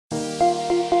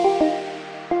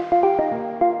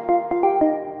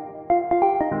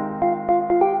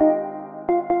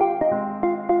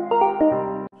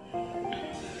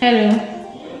Hello,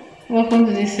 welcome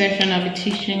to this session. I'll be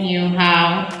teaching you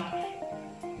how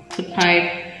to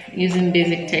pipe using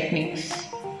basic techniques.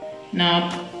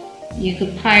 Now, you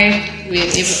could pipe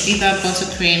with either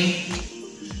buttercream,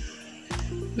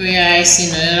 real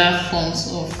icing, or other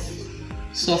forms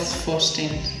of soft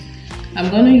frosting. I'm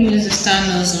going to use the star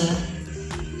nozzle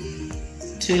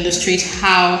to illustrate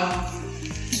how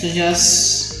to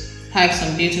just pipe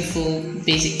some beautiful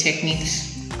basic techniques.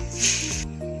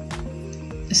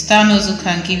 The star nozzle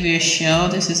can give you a shell.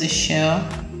 This is a shell.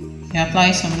 You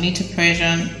apply some little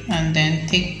pressure and then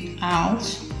take out.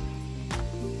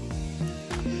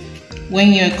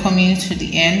 When you're coming to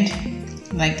the end,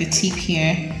 like the tip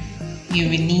here, you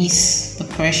release the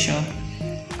pressure.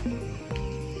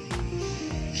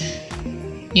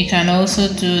 You can also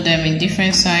do them in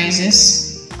different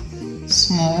sizes: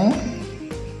 small,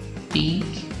 big,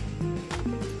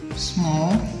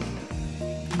 small,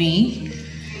 big,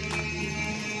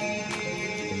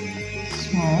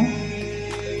 small,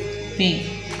 big.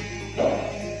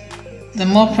 The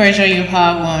more pressure you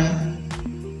have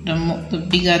on, the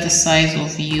bigger the size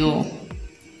of your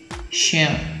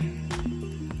shell.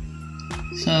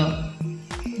 So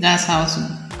that's how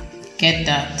to get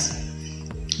that.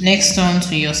 Next on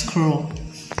to your screw.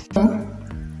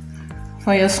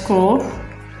 For your screw,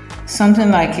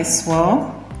 something like a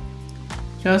swirl,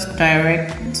 just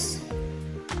direct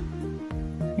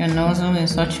your nozzle in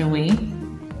such a way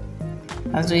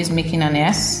as though it's making an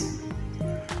S,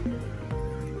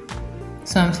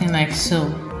 something like so.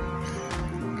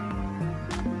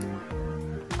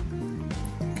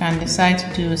 You can decide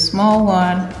to do a small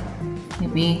one, a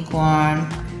big one,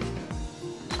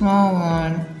 small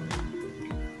one,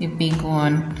 a big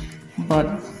one,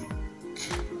 but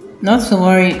not to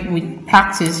worry, with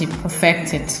practice you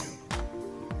perfect it.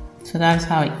 So that's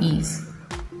how it is.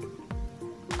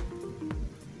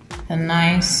 A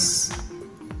nice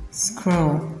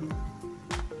screw.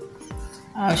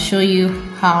 I'll show you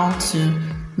how to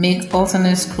make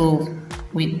alternate screw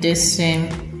with this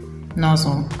same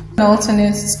nozzle. An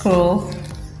alternate screw,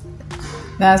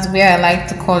 that's the way I like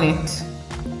to call it.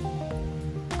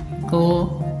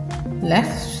 Go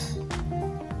left,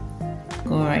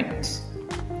 go right.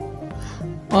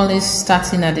 Always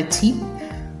starting at the tip,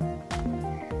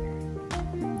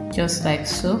 just like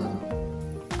so.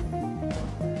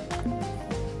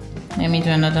 Let me do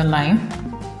another line.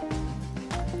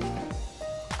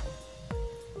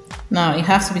 Now it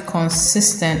has to be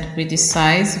consistent with the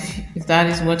size if that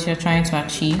is what you're trying to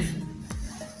achieve.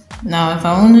 Now if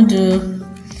I want to do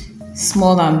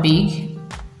small and big,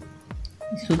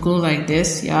 it will go like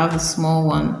this. You have a small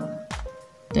one,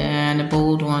 then a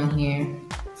bold one here,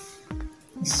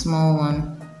 a small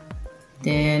one,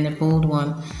 then a bold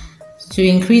one. To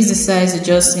increase the size, you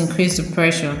just increase the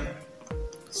pressure.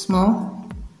 Small,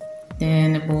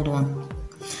 then a bold one.